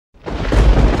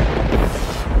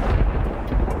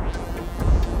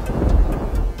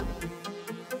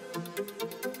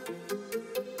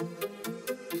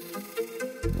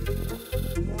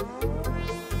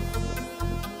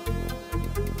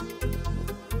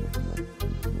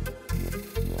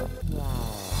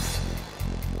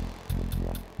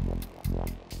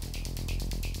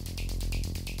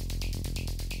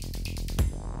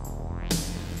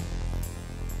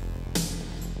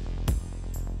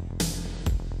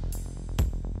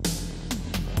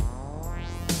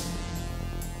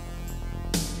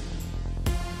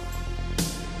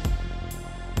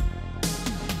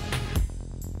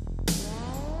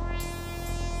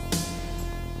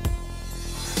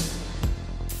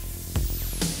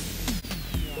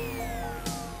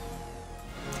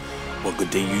Well,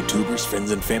 good day, YouTubers,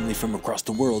 friends, and family from across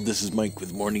the world. This is Mike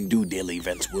with Morning Dew Daily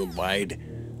Events Worldwide.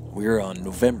 We're on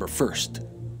November 1st,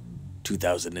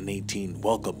 2018.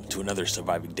 Welcome to another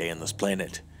surviving day on this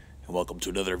planet, and welcome to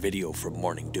another video from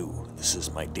Morning Dew. This is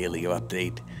my daily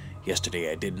update. Yesterday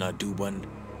I did not do one,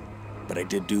 but I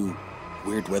did do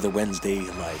Weird Weather Wednesday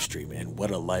live stream, and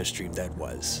what a live stream that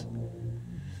was.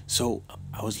 So,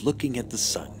 I was looking at the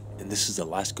sun, and this is the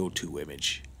last go-to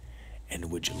image. And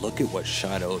would you look at what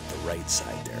shot out the right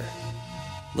side there?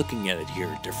 Looking at it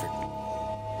here, different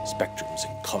spectrums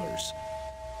and colors.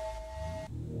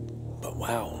 But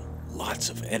wow, lots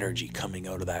of energy coming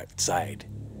out of that side.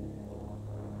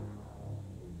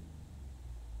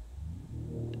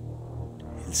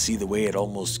 And see the way it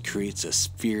almost creates a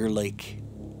sphere-like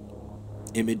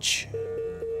image.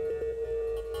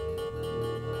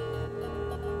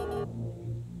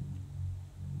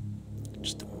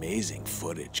 Just amazing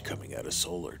footage coming out of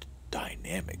Solar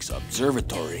Dynamics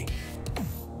Observatory.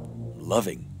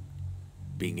 Loving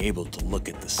being able to look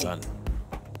at the sun.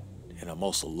 And I'm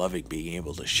also loving being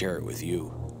able to share it with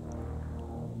you.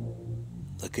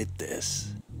 Look at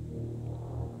this.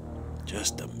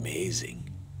 Just amazing.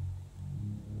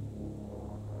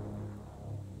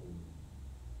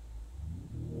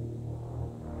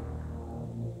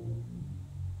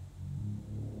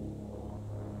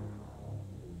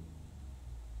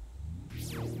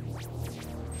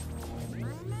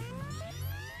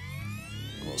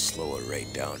 We'll slow it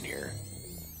right down here.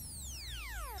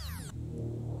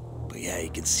 But yeah, you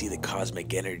can see the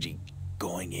cosmic energy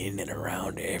going in and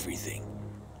around everything.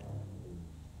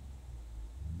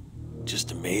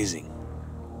 Just amazing.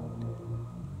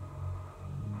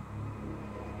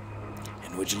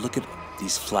 And would you look at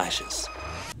these flashes?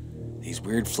 These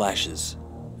weird flashes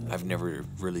I've never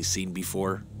really seen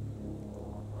before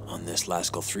on this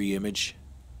Lascal 3 image.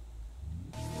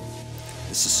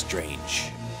 This is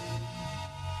strange.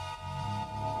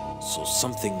 So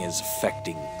something is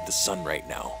affecting the sun right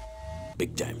now,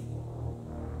 big time.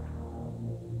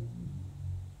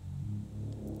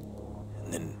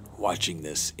 And then watching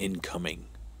this incoming,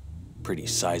 pretty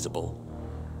sizable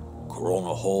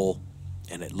corona hole,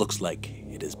 and it looks like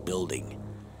it is building.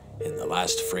 In the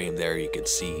last frame there, you can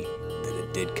see that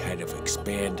it did kind of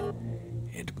expand,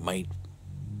 and might,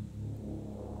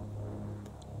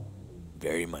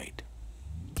 very might.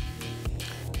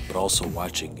 But also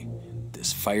watching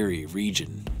this fiery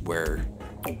region where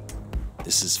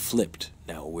this is flipped.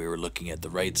 Now we were looking at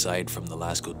the right side from the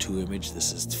Lascal 2 image.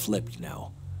 This is flipped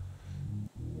now.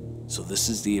 So this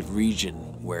is the region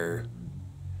where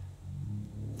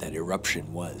that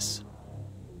eruption was.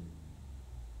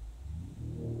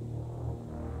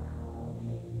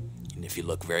 And if you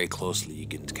look very closely, you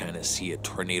can kind of see a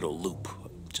tornado loop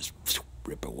just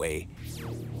rip away.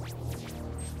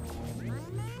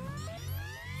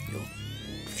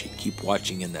 If you keep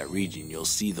watching in that region, you'll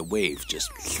see the wave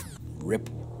just rip.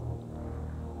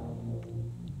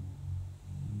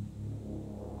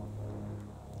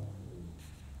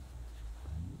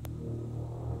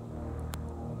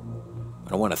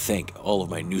 I want to thank all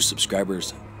of my new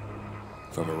subscribers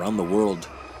from around the world,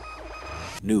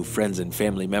 new friends and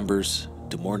family members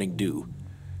to Morning Dew,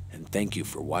 and thank you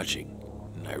for watching.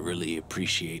 And I really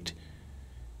appreciate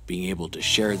being able to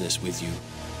share this with you,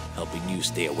 helping you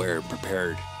stay aware and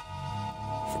prepared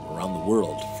from around the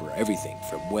world for everything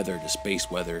from weather to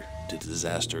space weather to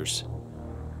disasters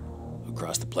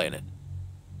across the planet.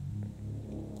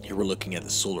 Here we're looking at the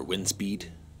solar wind speed.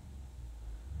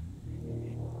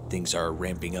 Things are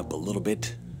ramping up a little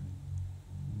bit,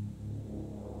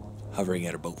 hovering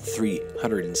at about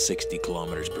 360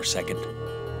 kilometers per second.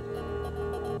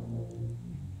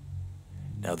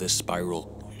 Now this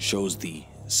spiral shows the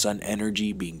sun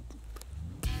energy being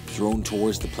thrown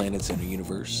towards the planets in the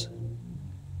universe,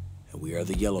 and we are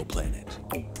the yellow planet.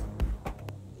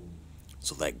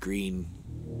 So that green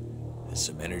is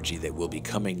some energy that will be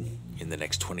coming in the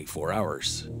next 24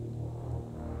 hours.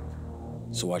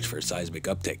 So watch for a seismic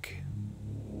uptick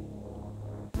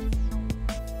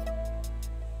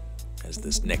as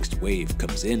this next wave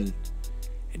comes in,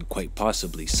 and quite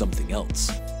possibly something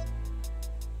else.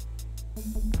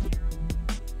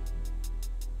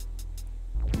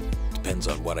 Depends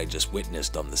on what I just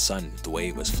witnessed on the sun, the way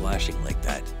it was flashing like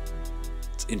that.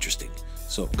 It's interesting.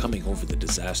 So coming over the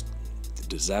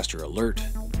disaster alert,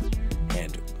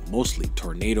 and mostly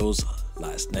tornadoes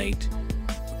last night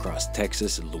across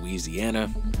Texas and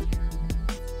Louisiana.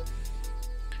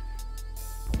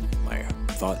 My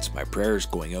thoughts, my prayers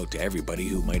going out to everybody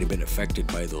who might have been affected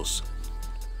by those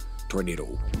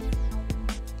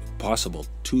possible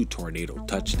 2 tornado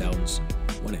touchdowns,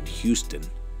 one in Houston.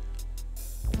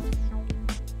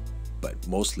 But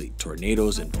mostly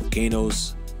tornadoes and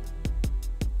volcanoes,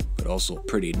 but also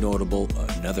pretty notable,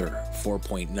 another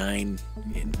 4.9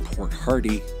 in Port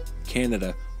Hardy,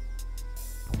 Canada,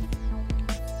 and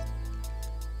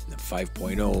the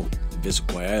 5.0 in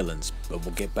Visquoi Islands, but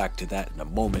we'll get back to that in a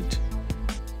moment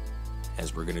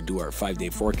as we're going to do our 5-day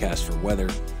forecast for weather.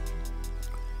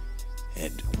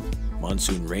 And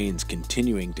monsoon rains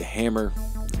continuing to hammer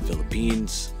the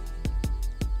Philippines.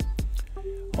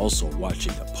 Also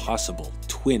watching a possible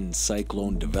twin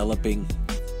cyclone developing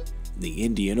in the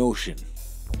Indian Ocean.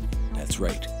 That's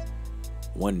right.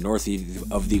 One north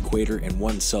of the equator and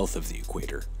one south of the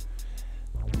equator.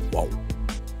 Whoa.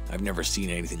 I've never seen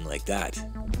anything like that.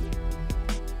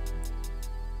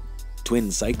 Twin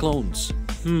cyclones.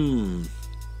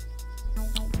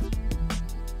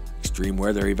 Extreme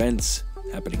weather events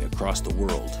happening across the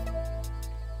world.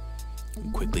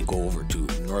 We'll quickly go over to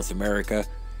North America,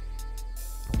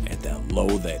 and that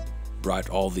low that brought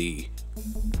all the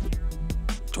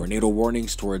tornado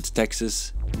warnings towards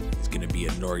Texas is going to be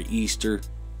a nor'easter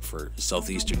for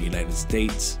southeastern United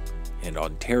States and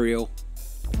Ontario,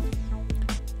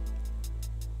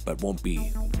 but won't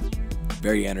be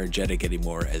very energetic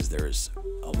anymore as there's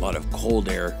a lot of cold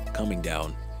air coming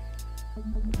down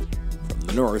from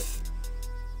the north,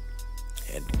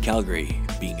 and Calgary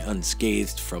being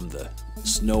unscathed from the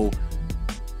snow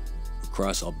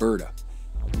across Alberta.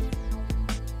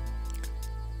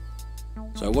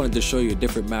 So I wanted to show you a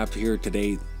different map here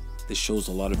today. This shows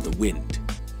a lot of the wind.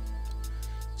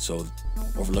 So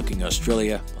overlooking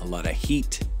Australia, a lot of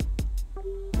heat,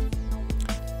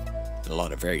 a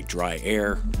lot of very dry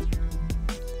air.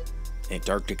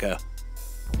 Antarctica,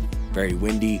 very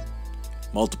windy,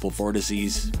 multiple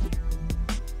vortices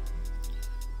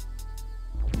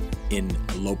in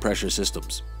low pressure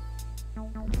systems.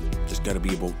 There's got to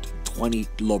be about 20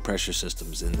 low pressure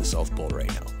systems in the South Pole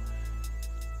right now.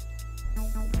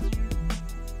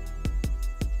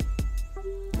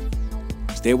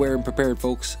 Stay aware and prepared,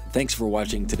 folks. Thanks for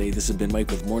watching today. This has been Mike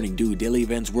with Morning Dew, daily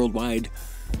events worldwide.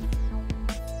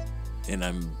 And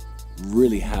I'm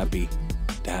really happy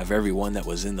to have everyone that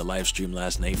was in the live stream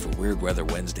last night for Weird Weather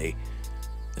Wednesday.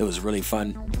 It was really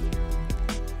fun.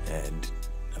 And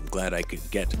I'm glad I could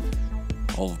get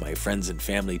all of my friends and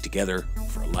family together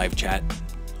for a live chat.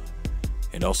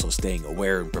 And also staying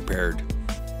aware and prepared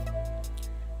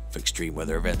for extreme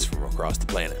weather events from across the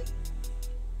planet.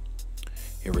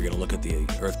 Here we're going to look at the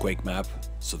earthquake map.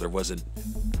 So there was an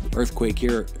earthquake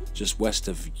here just west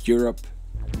of Europe,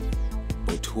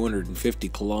 about 250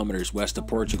 kilometers west of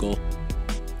Portugal,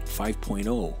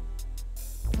 5.0.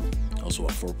 Also a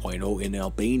 4.0 in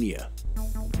Albania.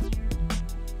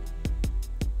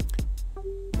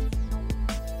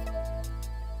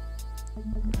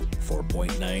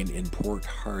 .9 in Port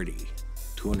Hardy,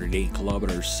 208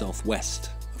 kilometers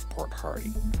southwest of Port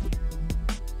Hardy.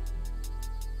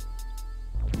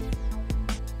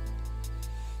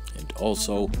 And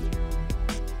also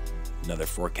another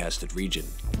forecasted region,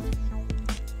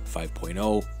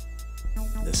 5.0,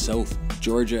 the South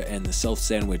Georgia and the South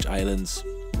Sandwich Islands,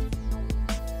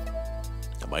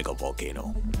 the Michael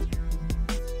volcano.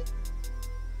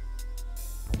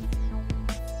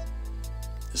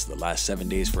 This is the last 7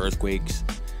 days for earthquakes,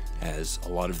 as a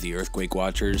lot of the earthquake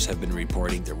watchers have been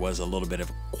reporting there was a little bit of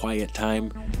a quiet time,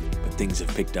 but things have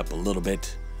picked up a little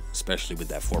bit, especially with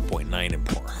that 4.9 in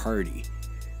Port Hardy.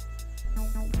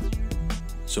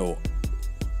 So,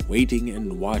 waiting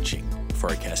and watching for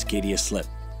a Cascadia slip.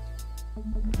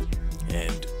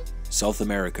 And South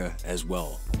America as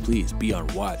well. Please be on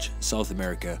watch, South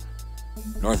America,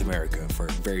 North America, for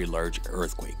a very large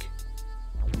earthquake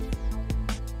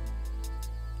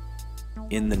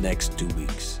in the next 2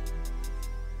 weeks.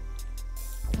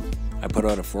 I put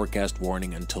out a forecast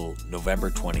warning until November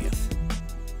 20th.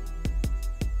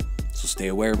 So stay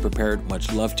aware and prepared.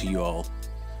 Much love to you all.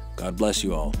 God bless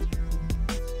you all.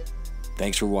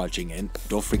 Thanks for watching, and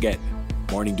don't forget,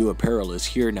 Morning Dew Apparel is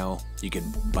here now. You can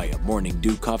buy a Morning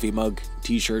Dew coffee mug,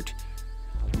 t-shirt,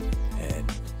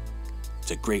 and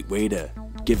it's a great way to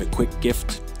give a quick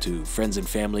gift to friends and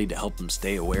family to help them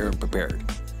stay aware and prepared.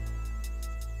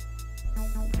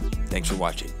 Thanks for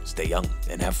watching. Stay young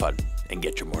and have fun and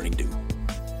get your Morning Dew.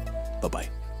 Bye-bye.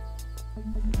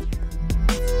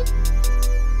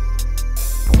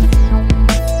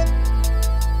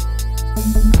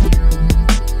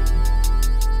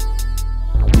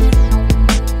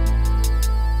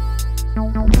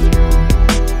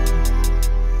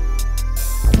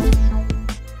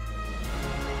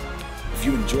 If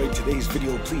you enjoyed today's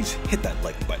video, please hit that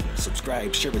like button,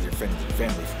 subscribe, share with your friends and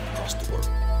family from across the world.